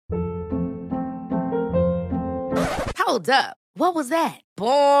Hold up. What was that?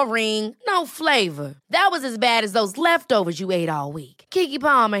 Boring. No flavor. That was as bad as those leftovers you ate all week. Keke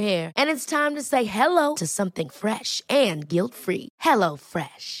Palmer here, and it's time to say hello to something fresh and guilt-free. Hello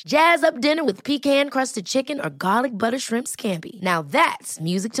Fresh. Jazz up dinner with pecan-crusted chicken or garlic butter shrimp scampi. Now that's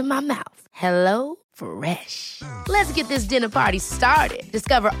music to my mouth. Hello Fresh. Let's get this dinner party started.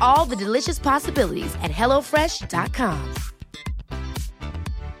 Discover all the delicious possibilities at hellofresh.com.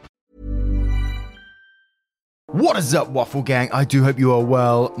 What is up, Waffle Gang? I do hope you are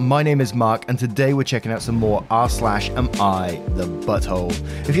well. My name is Mark, and today we're checking out some more r/Am I the Butthole.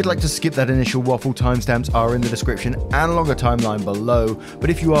 If you'd like to skip that initial waffle, timestamps are in the description and longer timeline below. But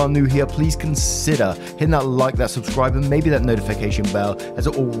if you are new here, please consider hitting that like, that subscribe, and maybe that notification bell, as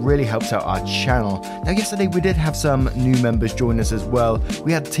it all really helps out our channel. Now, yesterday we did have some new members join us as well.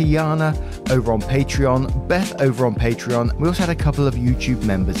 We had Tiana over on Patreon, Beth over on Patreon. We also had a couple of YouTube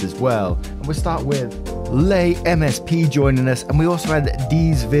members as well. And we'll start with Lay MSP joining us, and we also had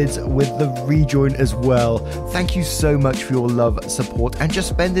D's Vids with the rejoin as well. Thank you so much for your love, support, and just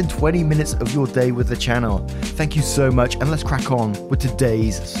spending 20 minutes of your day with the channel. Thank you so much, and let's crack on with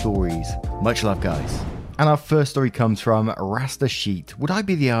today's stories. Much love, guys. And our first story comes from Rasta Sheet. Would I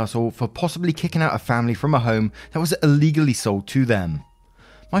be the arsehole for possibly kicking out a family from a home that was illegally sold to them?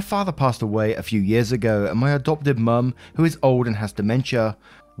 My father passed away a few years ago, and my adopted mum, who is old and has dementia,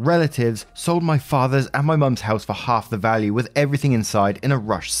 relatives sold my father's and my mum's house for half the value with everything inside in a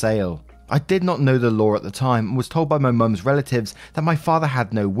rush sale. I did not know the law at the time and was told by my mum's relatives that my father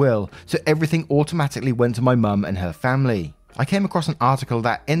had no will, so everything automatically went to my mum and her family. I came across an article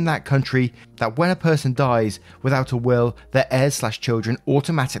that in that country, that when a person dies without a will, their heirs/children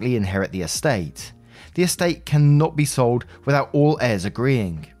automatically inherit the estate. The estate cannot be sold without all heirs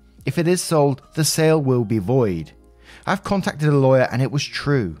agreeing. If it is sold, the sale will be void. I've contacted a lawyer and it was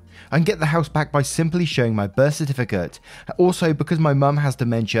true. I can get the house back by simply showing my birth certificate. Also, because my mum has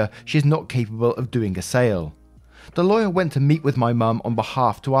dementia, she is not capable of doing a sale. The lawyer went to meet with my mum on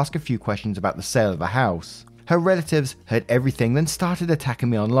behalf to ask a few questions about the sale of the house. Her relatives heard everything, then started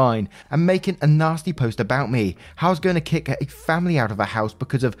attacking me online and making a nasty post about me, how I was going to kick a family out of a house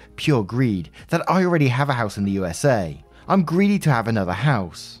because of pure greed, that I already have a house in the USA. I'm greedy to have another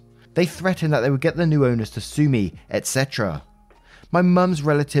house. They threatened that they would get the new owners to sue me, etc. My mum's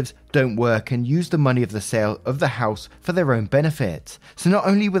relatives don't work and use the money of the sale of the house for their own benefit. So not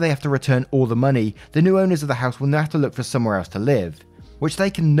only will they have to return all the money, the new owners of the house will now have to look for somewhere else to live, which they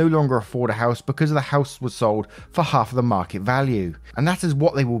can no longer afford a house because the house was sold for half of the market value, and that is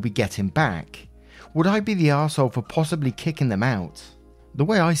what they will be getting back. Would I be the arsehole for possibly kicking them out? The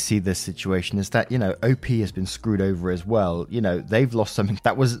way I see this situation is that, OP has been screwed over as well. They've lost something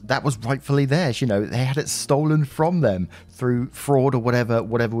that was rightfully theirs. They had it stolen from them through fraud or whatever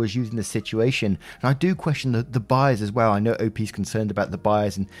was used in the situation. And I do question the buyers as well. I know OP's concerned about the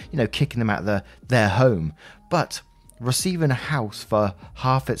buyers and, kicking them out of their home. But receiving a house for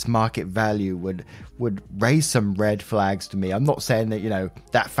half its market value would raise some red flags to me. I'm not saying that,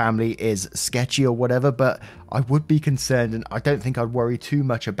 that family is sketchy or whatever, but I would be concerned, and I don't think I'd worry too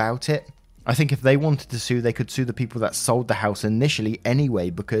much about it. I think if they wanted to sue, they could sue the people that sold the house initially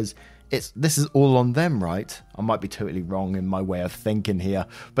anyway, because this is all on them, right? I might be totally wrong in my way of thinking here,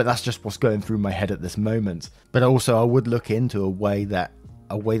 but that's just what's going through my head at this moment. But also, I would look into a way that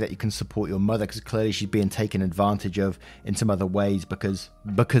you can support your mother, because clearly she's being taken advantage of in some other ways because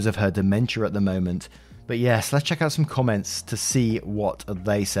of her dementia at the moment. But yes, let's check out some comments to see what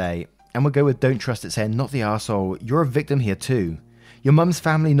they say. And we'll go with Don't Trust It saying, not the arsehole, you're a victim here too. Your mum's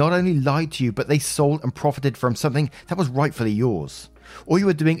family not only lied to you, but they sold and profited from something that was rightfully yours. All you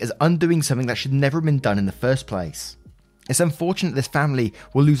are doing is undoing something that should never have been done in the first place. It's unfortunate this family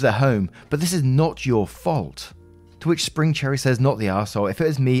will lose their home, but this is not your fault. To which Spring Cherry says, not the arsehole. If it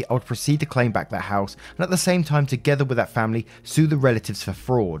was me, I would proceed to claim back that house and at the same time, together with that family, sue the relatives for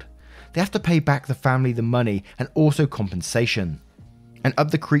fraud. They have to pay back the family the money and also compensation. And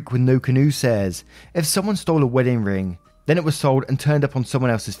Up the Creek with No Canoe says, if someone stole a wedding ring, then it was sold and turned up on someone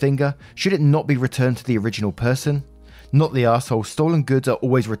else's finger, should it not be returned to the original person? Not the arsehole. Stolen goods are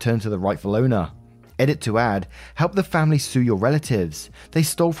always returned to the rightful owner. Edit to add, help the family sue your relatives. They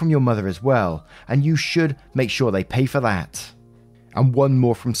stole from your mother as well, and you should make sure they pay for that. And one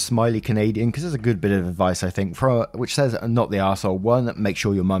more from Smiley Canadian, because there's a good bit of advice, I think, which says, not the arsehole. 1, make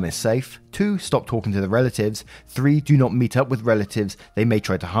sure your mum is safe. 2, stop talking to the relatives. 3, do not meet up with relatives. They may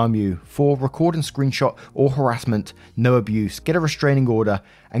try to harm you. 4, record and screenshot all harassment, no abuse. Get a restraining order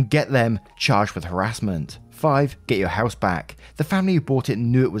and get them charged with harassment. 5, get your house back. The family who bought it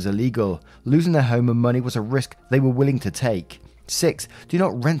knew it was illegal. Losing their home and money was a risk they were willing to take. 6. Do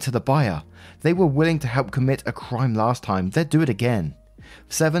not rent to the buyer. They were willing to help commit a crime last time, they'd do it again.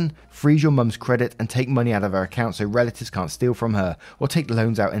 7. Freeze your mum's credit and take money out of her account so relatives can't steal from her or take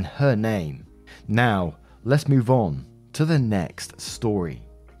loans out in her name. Now, let's move on to the next story.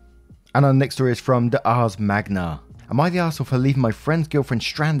 And our next story is from the Ars Magna. Am I the arsehole for leaving my friend's girlfriend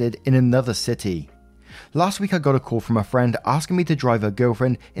stranded in another city? Last week I got a call from a friend asking me to drive her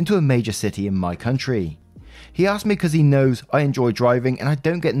girlfriend into a major city in my country. He asked me because he knows I enjoy driving and I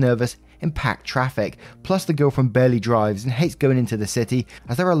don't get nervous in packed traffic, plus the girlfriend barely drives and hates going into the city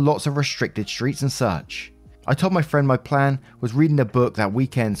as there are lots of restricted streets and such. I told my friend my plan was reading a book that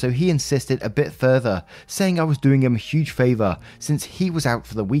weekend, so he insisted a bit further, saying I was doing him a huge favour since he was out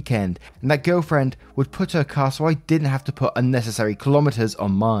for the weekend and that girlfriend would put her car so I didn't have to put unnecessary kilometres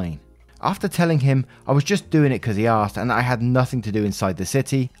on mine. After telling him I was just doing it because he asked and I had nothing to do inside the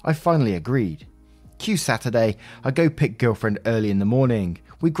city, I finally agreed. Cue Saturday, I go pick girlfriend early in the morning.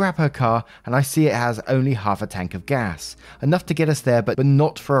 We grab her car and I see it has only half a tank of gas, enough to get us there but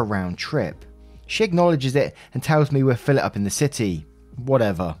not for a round trip. She acknowledges it and tells me we'll fill it up in the city.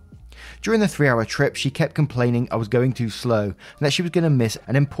 Whatever. During the 3-hour trip, she kept complaining I was going too slow and that she was going to miss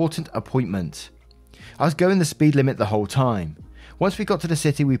an important appointment. I was going the speed limit the whole time. Once we got to the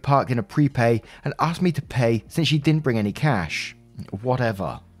city, we parked in a prepay and asked me to pay since she didn't bring any cash.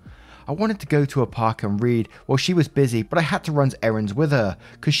 Whatever. I wanted to go to a park and read while she was busy, but I had to run errands with her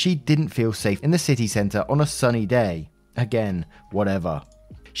because she didn't feel safe in the city centre on a sunny day. Again, whatever.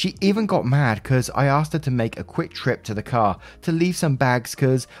 She even got mad because I asked her to make a quick trip to the car to leave some bags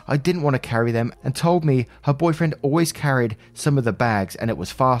because I didn't want to carry them and told me her boyfriend always carried some of the bags and it was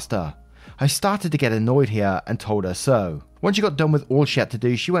faster. I started to get annoyed here and told her so. Once she got done with all she had to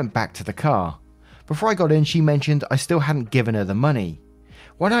do, she went back to the car. Before I got in, she mentioned I still hadn't given her the money.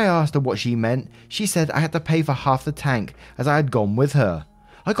 When I asked her what she meant, she said I had to pay for half the tank as I had gone with her.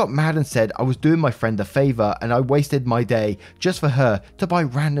 I got mad and said I was doing my friend a favour and I wasted my day just for her to buy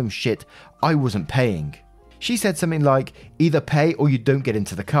random shit I wasn't paying. She said something like, either pay or you don't get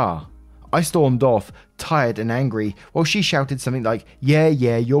into the car. I stormed off, tired and angry, while she shouted something like, yeah,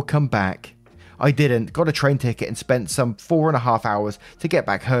 you'll come back. I didn't, got a train ticket and spent some 4.5 hours to get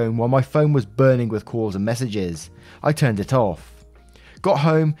back home while my phone was burning with calls and messages. I turned it off. Got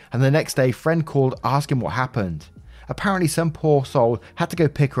home and the next day friend called asking what happened. Apparently some poor soul had to go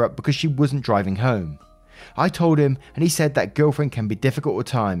pick her up because she wasn't driving home. I told him and he said that girlfriend can be difficult at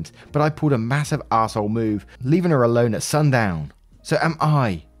times, but I pulled a massive arsehole move, leaving her alone at sundown. So am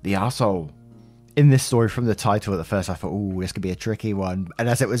I the arsehole? In this story, from the title at first I thought, oh, this could be a tricky one. And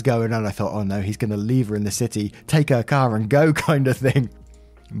as it was going on I thought, oh no, he's going to leave her in the city, take her car and go kind of thing.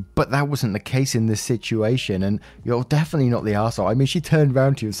 But that wasn't the case in this situation, and you're definitely not the arsehole. I mean, she turned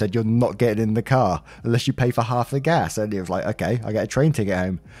around to you and said, you're not getting in the car unless you pay for half the gas. And it was like, okay, I get a train ticket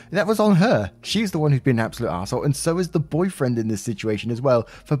home. That was on her. She's the one who's been an absolute arsehole, and so is the boyfriend in this situation as well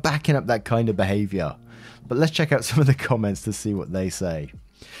for backing up that kind of behaviour. But let's check out some of the comments to see what they say.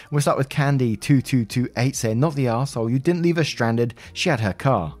 We'll start with Candy2228 saying, not the arsehole, you didn't leave her stranded, she had her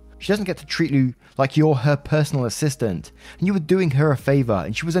car. She doesn't get to treat you like you're her personal assistant, and you were doing her a favour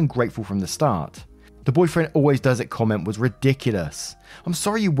and she was ungrateful from the start. The boyfriend always does it comment was ridiculous. I'm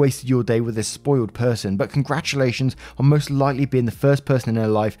sorry you wasted your day with this spoiled person, but congratulations on most likely being the first person in her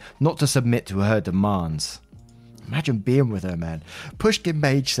life not to submit to her demands. Imagine being with her, man. Pushkin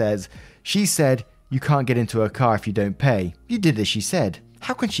Mage says, she said you can't get into her car if you don't pay. You did as she said.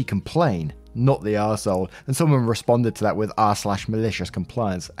 How can she complain? Not the arsehole. And someone responded to that with r/malicious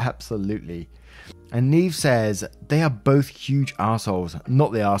compliance. Absolutely. And Neve says, they are both huge arseholes.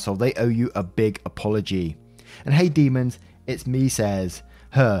 Not the arsehole. They owe you a big apology. And Hey Demons, it's me says,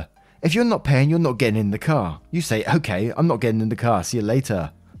 her. If you're not paying, you're not getting in the car. You say, okay, I'm not getting in the car. See you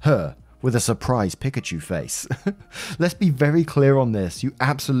later. Her. With a surprise Pikachu face. Let's be very clear on this. You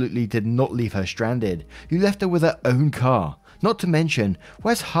absolutely did not leave her stranded. You left her with her own car. Not to mention,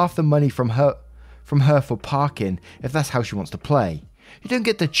 where's half the money from her for parking if that's how she wants to play? You don't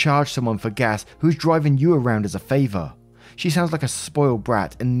get to charge someone for gas who's driving you around as a favour. She sounds like a spoiled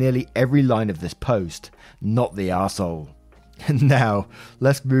brat in nearly every line of this post. Not the arsehole. And now,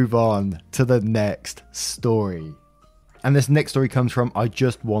 let's move on to the next story. And this next story comes from I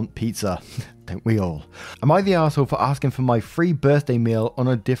Just Want Pizza. Don't we all? Am I the arsehole for asking for my free birthday meal on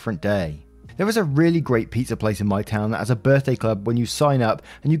a different day? There is a really great pizza place in my town that has a birthday club when you sign up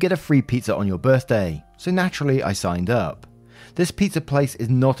and you get a free pizza on your birthday. So naturally I signed up. This pizza place is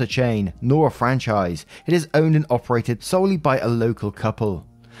not a chain, nor a franchise. It is owned and operated solely by a local couple.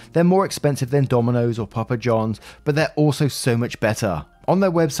 They're more expensive than Domino's or Papa John's, but they're also so much better. On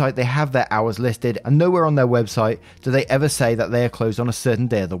their website, they have their hours listed, and nowhere on their website do they ever say that they are closed on a certain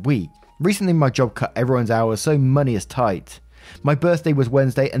day of the week. Recently, my job cut everyone's hours, so money is tight. My birthday was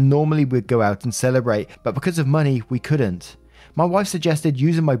Wednesday, and normally we'd go out and celebrate, but because of money, we couldn't. My wife suggested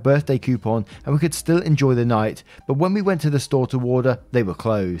using my birthday coupon, and we could still enjoy the night, but when we went to the store to order, they were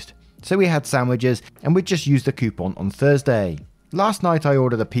closed. So we had sandwiches, and we'd just used the coupon on Thursday. Last night I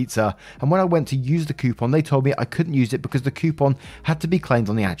ordered a pizza, and when I went to use the coupon, they told me I couldn't use it because the coupon had to be claimed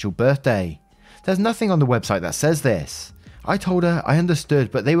on the actual birthday. There's nothing on the website that says this. I told her I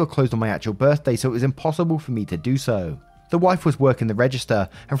understood, but they were closed on my actual birthday, so it was impossible for me to do so. The wife was working the register,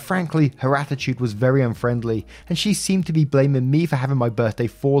 and frankly, her attitude was very unfriendly, and she seemed to be blaming me for having my birthday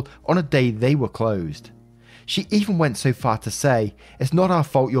fall on a day they were closed. She even went so far to say, "It's not our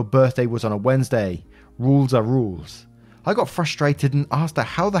fault your birthday was on a Wednesday. Rules are rules." I got frustrated and asked her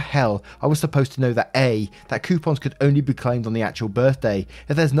how the hell I was supposed to know that A, that coupons could only be claimed on the actual birthday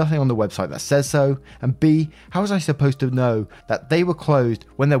if there's nothing on the website that says so, and B, how was I supposed to know that they were closed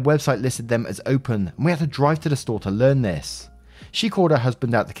when their website listed them as open, and we had to drive to the store to learn this. She called her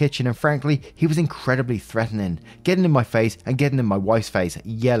husband out the kitchen, and frankly, he was incredibly threatening, getting in my face and getting in my wife's face,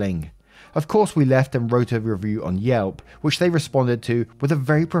 yelling. Of course, we left and wrote a review on Yelp, which they responded to with a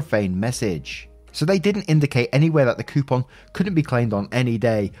very profane message. So they didn't indicate anywhere that the coupon couldn't be claimed on any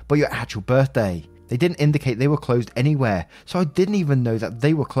day but your actual birthday. They didn't indicate they were closed anywhere, so I didn't even know that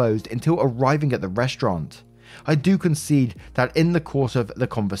they were closed until arriving at the restaurant. I do concede that in the course of the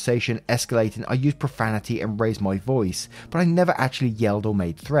conversation escalating, I used profanity and raised my voice, but I never actually yelled or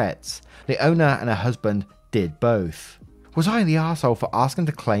made threats. The owner and her husband did both. Was I the arsehole for asking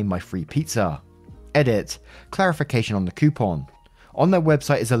to claim my free pizza? Edit. Clarification on the coupon. On their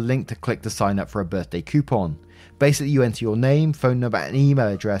website is a link to click to sign up for a birthday coupon. Basically, you enter your name, phone number, and email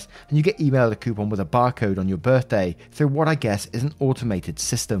address, and you get emailed a coupon with a barcode on your birthday through what I guess is an automated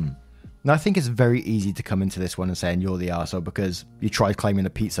system. Now, I think it's very easy to come into this one and saying you're the arsehole because you tried claiming a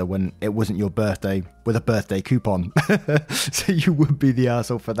pizza when it wasn't your birthday with a birthday coupon. So you would be the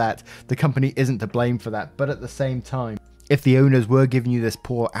arsehole for that. The company isn't to blame for that, but at the same time, if the owners were giving you this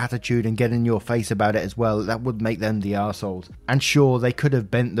poor attitude and getting in your face about it as well, that would make them the arseholes. And sure, they could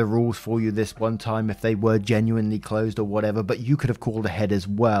have bent the rules for you this one time if they were genuinely closed or whatever, but you could have called ahead as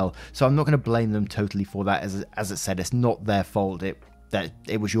well. So I'm not going to blame them totally for that. As I said, it's not their fault that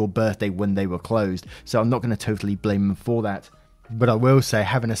it was your birthday when they were closed. So I'm not going to totally blame them for that. But I will say,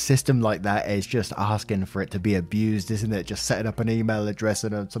 having a system like that is just asking for it to be abused, isn't it? Just setting up an email address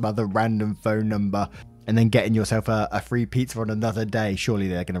and some other random phone number and then getting yourself a free pizza on another day. Surely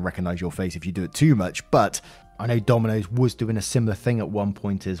they're going to recognize your face if you do it too much. But I know Domino's was doing a similar thing at one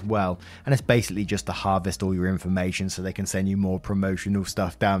point as well. And it's basically just to harvest all your information so they can send you more promotional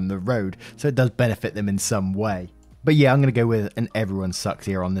stuff down the road. So it does benefit them in some way. But yeah, I'm going to go with an everyone sucks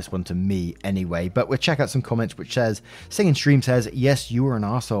here on this one to me anyway. But we'll check out some comments which says, Singing Stream says, yes, you are an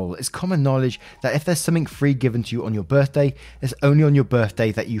arsehole. It's common knowledge that if there's something free given to you on your birthday, it's only on your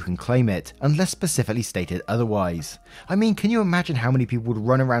birthday that you can claim it, unless specifically stated otherwise. I mean, can you imagine how many people would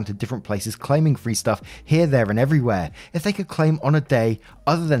run around to different places claiming free stuff here, there and everywhere if they could claim on a day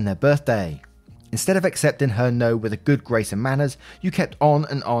other than their birthday? Instead of accepting her no with a good grace and manners, you kept on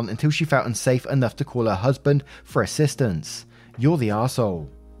and on until she felt unsafe enough to call her husband for assistance. You're the arsehole.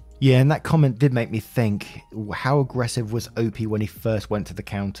 Yeah, and that comment did make me think, how aggressive was Opie when he first went to the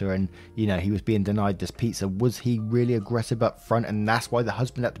counter and, he was being denied this pizza? Was he really aggressive up front and that's why the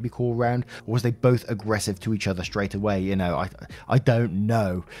husband had to be called around? Or was they both aggressive to each other straight away? I don't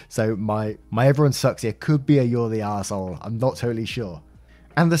know. So my everyone sucks here could be a you're the arsehole. I'm not totally sure.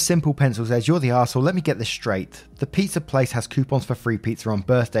 And the Simple Pencil says, you're the arsehole, let me get this straight. The pizza place has coupons for free pizza on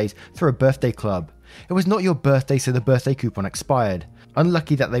birthdays through a birthday club. It was not your birthday, so the birthday coupon expired.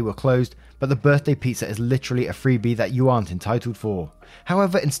 Unlucky that they were closed, but the birthday pizza is literally a freebie that you aren't entitled for.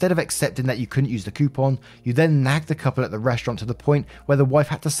 However, instead of accepting that you couldn't use the coupon, you then nagged the couple at the restaurant to the point where the wife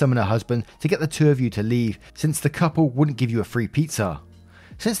had to summon her husband to get the two of you to leave, since the couple wouldn't give you a free pizza.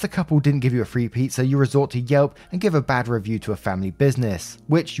 Since the couple didn't give you a free pizza, you resort to Yelp and give a bad review to a family business,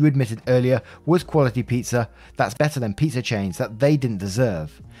 which you admitted earlier was quality pizza that's better than pizza chains that they didn't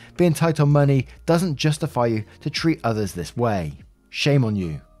deserve. Being tight on money doesn't justify you to treat others this way. Shame on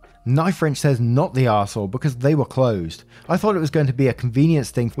you. Knife French says not the arsehole because they were closed. I thought it was going to be a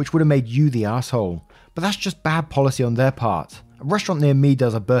convenience thing which would have made you the arsehole, but that's just bad policy on their part. A restaurant near me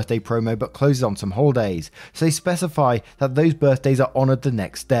does a birthday promo but closes on some holidays, so they specify that those birthdays are honoured the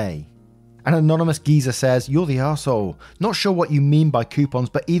next day. An anonymous geezer says, "You're the arsehole. Not sure what you mean by coupons,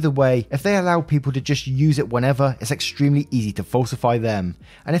 but either way, if they allow people to just use it whenever, it's extremely easy to falsify them.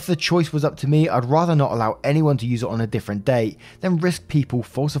 And if the choice was up to me, I'd rather not allow anyone to use it on a different date than risk people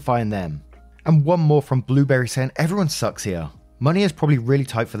falsifying them." And one more from Blueberry saying, "Everyone sucks here. Money is probably really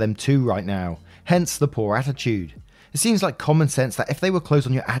tight for them too right now, hence the poor attitude. It seems like common sense that if they were closed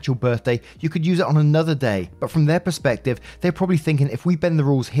on your actual birthday, you could use it on another day, but from their perspective, they're probably thinking if we bend the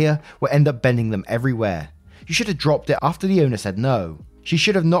rules here, we'll end up bending them everywhere. You should have dropped it after the owner said no. She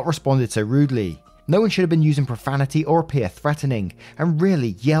should have not responded so rudely. No one should have been using profanity or appear threatening. And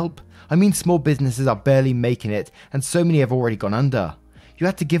really, Yelp? I mean, small businesses are barely making it, and so many have already gone under. You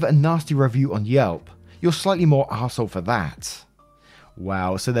had to give it a nasty review on Yelp. You're slightly more arsehole for that."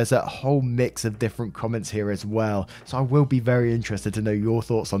 Wow, so there's a whole mix of different comments here as well, so I will be very interested to know your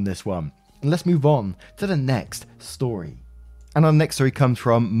thoughts on this one. And let's move on to the next story. And our next story comes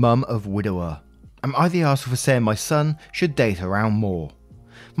from Mum of Widower. "Am I the arsehole for saying my son should date around more?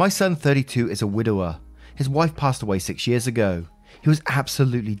 My son, 32, is a widower. His wife passed away 6 years ago. He was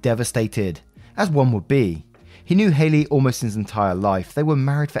absolutely devastated, as one would be. He knew Hayley almost his entire life. They were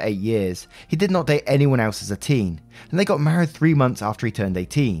married for 8 years. He did not date anyone else as a teen, and they got married 3 months after he turned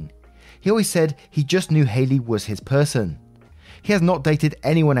 18. He always said he just knew Hayley was his person. He has not dated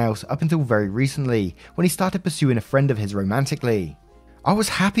anyone else up until very recently, when he started pursuing a friend of his romantically. I was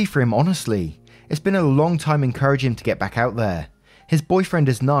happy for him, honestly. It's been a long time encouraging him to get back out there. His boyfriend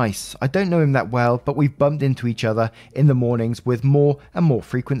is nice. I don't know him that well, but we've bumped into each other in the mornings with more and more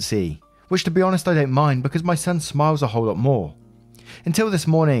frequency. Which, to be honest, I don't mind because my son smiles a whole lot more. Until this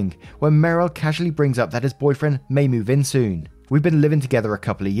morning, when Merrill casually brings up that his boyfriend may move in soon. We've been living together a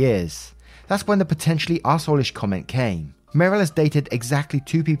couple of years. That's when the potentially arsehole-ish comment came. Merrill has dated exactly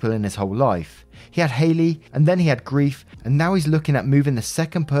 2 people in his whole life. He had Hayley, and then he had Grief, and now he's looking at moving the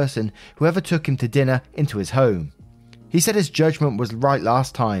second person who ever took him to dinner into his home. He said his judgment was right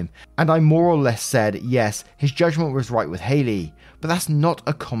last time, and I more or less said yes, his judgment was right with Hayley, but that's not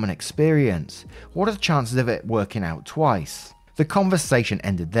a common experience. What are the chances of it working out twice? The conversation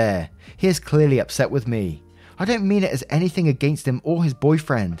ended there. He is clearly upset with me. I don't mean it as anything against him or his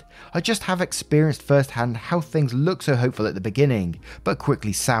boyfriend. I just have experienced firsthand how things look so hopeful at the beginning, but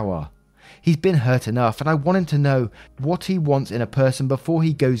quickly sour. He's been hurt enough, and I want him to know what he wants in a person before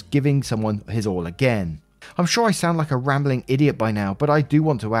he goes giving someone his all again. I'm sure I sound like a rambling idiot by now, but I do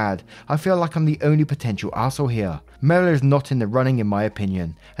want to add, I feel like I'm the only potential arsehole here. Merrill is not in the running in my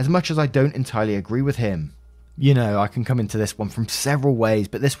opinion, as much as I don't entirely agree with him. You know, I can come into this one from several ways,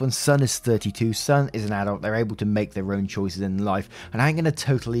 but this one's son is 32, son is an adult, they're able to make their own choices in life, and I ain't going to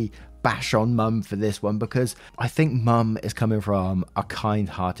totally bash on mum for this one because I think mum is coming from a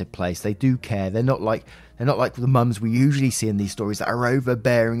kind-hearted place. They do care. They're not like the mums we usually see in these stories that are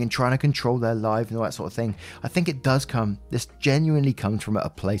overbearing and trying to control their life and all that sort of thing. I think this genuinely comes from a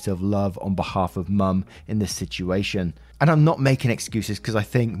place of love on behalf of mum in this situation. And I'm not making excuses because I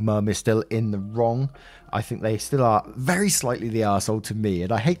think mum is still in the wrong. I think they still are very slightly the arsehole to me.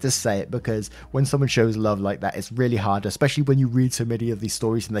 And I hate to say it because when someone shows love like that, it's really hard, especially when you read so many of these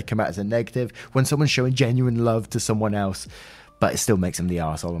stories and they come out as a negative, when someone's showing genuine love to someone else, but it still makes them the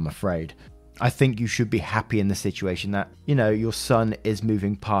arsehole, I'm afraid. I think you should be happy in the situation that, you know, your son is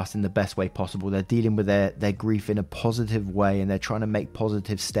moving past in the best way possible. They're dealing with their grief in a positive way and they're trying to make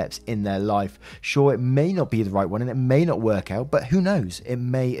positive steps in their life. Sure, it may not be the right one and it may not work out, but who knows? It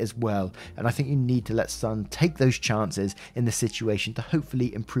may as well. And I think you need to let son take those chances in the situation to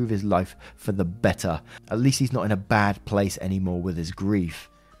hopefully improve his life for the better. At least he's not in a bad place anymore with his grief.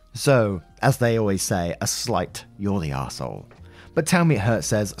 So, as they always say, a slight, you're the arsehole. But Tell Me It Hurts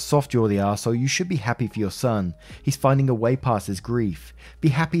says, soft, you're the arsehole, you should be happy for your son. He's finding a way past his grief. Be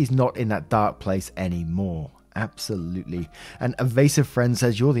happy he's not in that dark place anymore. Absolutely. And Evasive Friend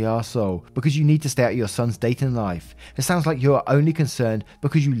says, you're the arsehole because you need to stay out of your son's dating life. It sounds like you're only concerned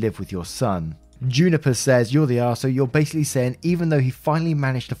because you live with your son. Juniper says, you're the arsehole, you're basically saying even though he finally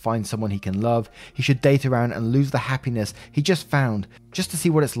managed to find someone he can love, he should date around and lose the happiness he just found just to see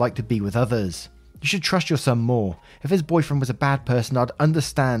what it's like to be with others. You should trust your son more. If his boyfriend was a bad person, I'd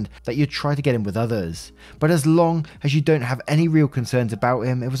understand that you'd try to get him with others. But as long as you don't have any real concerns about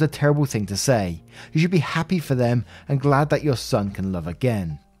him, it was a terrible thing to say. You should be happy for them and glad that your son can love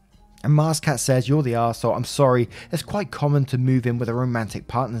again. And Marscat says, you're the arsehole, I'm sorry, it's quite common to move in with a romantic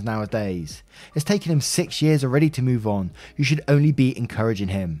partner nowadays. It's taken him 6 years already to move on. You should only be encouraging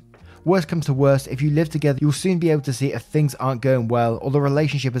him. Worst comes to worst, if you live together, you'll soon be able to see if things aren't going well or the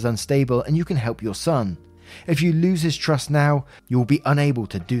relationship is unstable and you can help your son. If you lose his trust now, you will be unable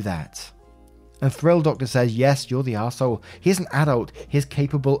to do that. And Thrill Doctor says, yes, you're the arsehole. He is an adult. He is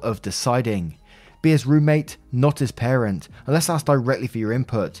capable of deciding. Be his roommate, not his parent. And let's ask directly for your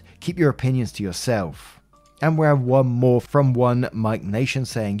input. Keep your opinions to yourself. And we have one more from one Mike Nation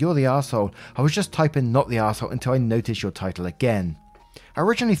saying, you're the arsehole. I was just typing not the arsehole until I noticed your title again. I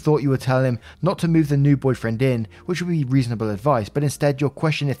originally thought you would tell him not to move the new boyfriend in, which would be reasonable advice, but instead you'll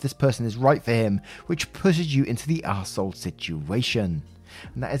question if this person is right for him, which pushes you into the arsehole situation.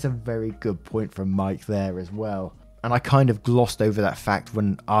 And that is a very good point from Mike there as well. And I kind of glossed over that fact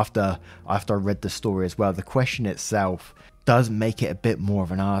when after I read the story as well. The question itself does make it a bit more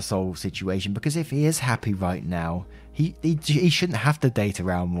of an arsehole situation, because if he is happy right now, he shouldn't have to date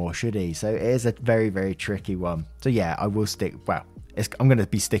around more, should he? So it is a very, very tricky one. So yeah, I will stick, well, I'm going to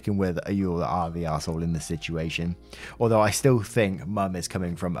be sticking with you are the arsehole in this situation. Although I still think Mum is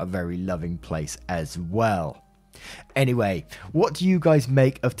coming from a very loving place as well. Anyway, what do you guys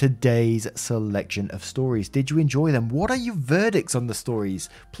make of today's selection of stories? Did you enjoy them? What are your verdicts on the stories?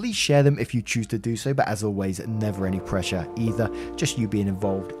 Please share them if you choose to do so, but as always, never any pressure either. Just you being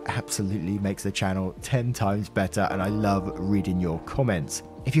involved absolutely makes the channel 10 times better, and I love reading your comments.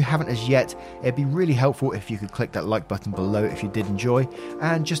 If you haven't as yet, it'd be really helpful if you could click that like button below if you did enjoy,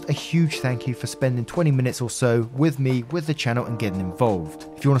 and just a huge thank you for spending 20 minutes or so with me, with the channel, and getting involved.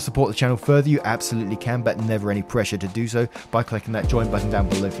 If you want to support the channel further, you absolutely can, but never any pressure to do so by clicking that join button down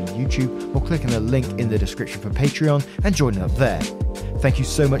below for YouTube, or clicking the link in the description for Patreon and joining up there. Thank you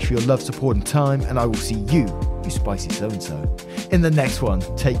so much for your love, support and time, and I will see you spicy so-and-so, in the next one.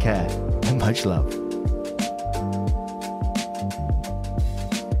 Take care and much love.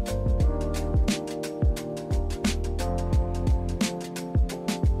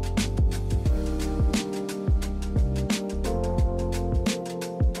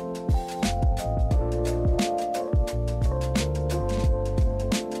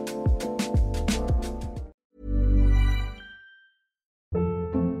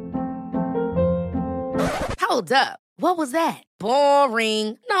 Hold up. What was that?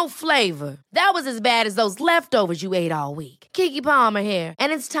 Boring. No flavor. That was as bad as those leftovers you ate all week. Keke Palmer here,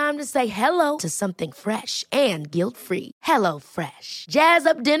 and it's time to say hello to something fresh and guilt-free. Hello Fresh. Jazz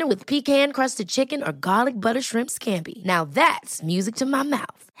up dinner with pecan-crusted chicken or garlic butter shrimp scampi. Now that's music to my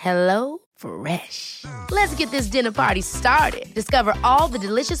mouth. Hello Fresh. Let's get this dinner party started. Discover all the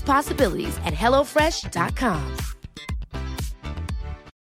delicious possibilities at HelloFresh.com.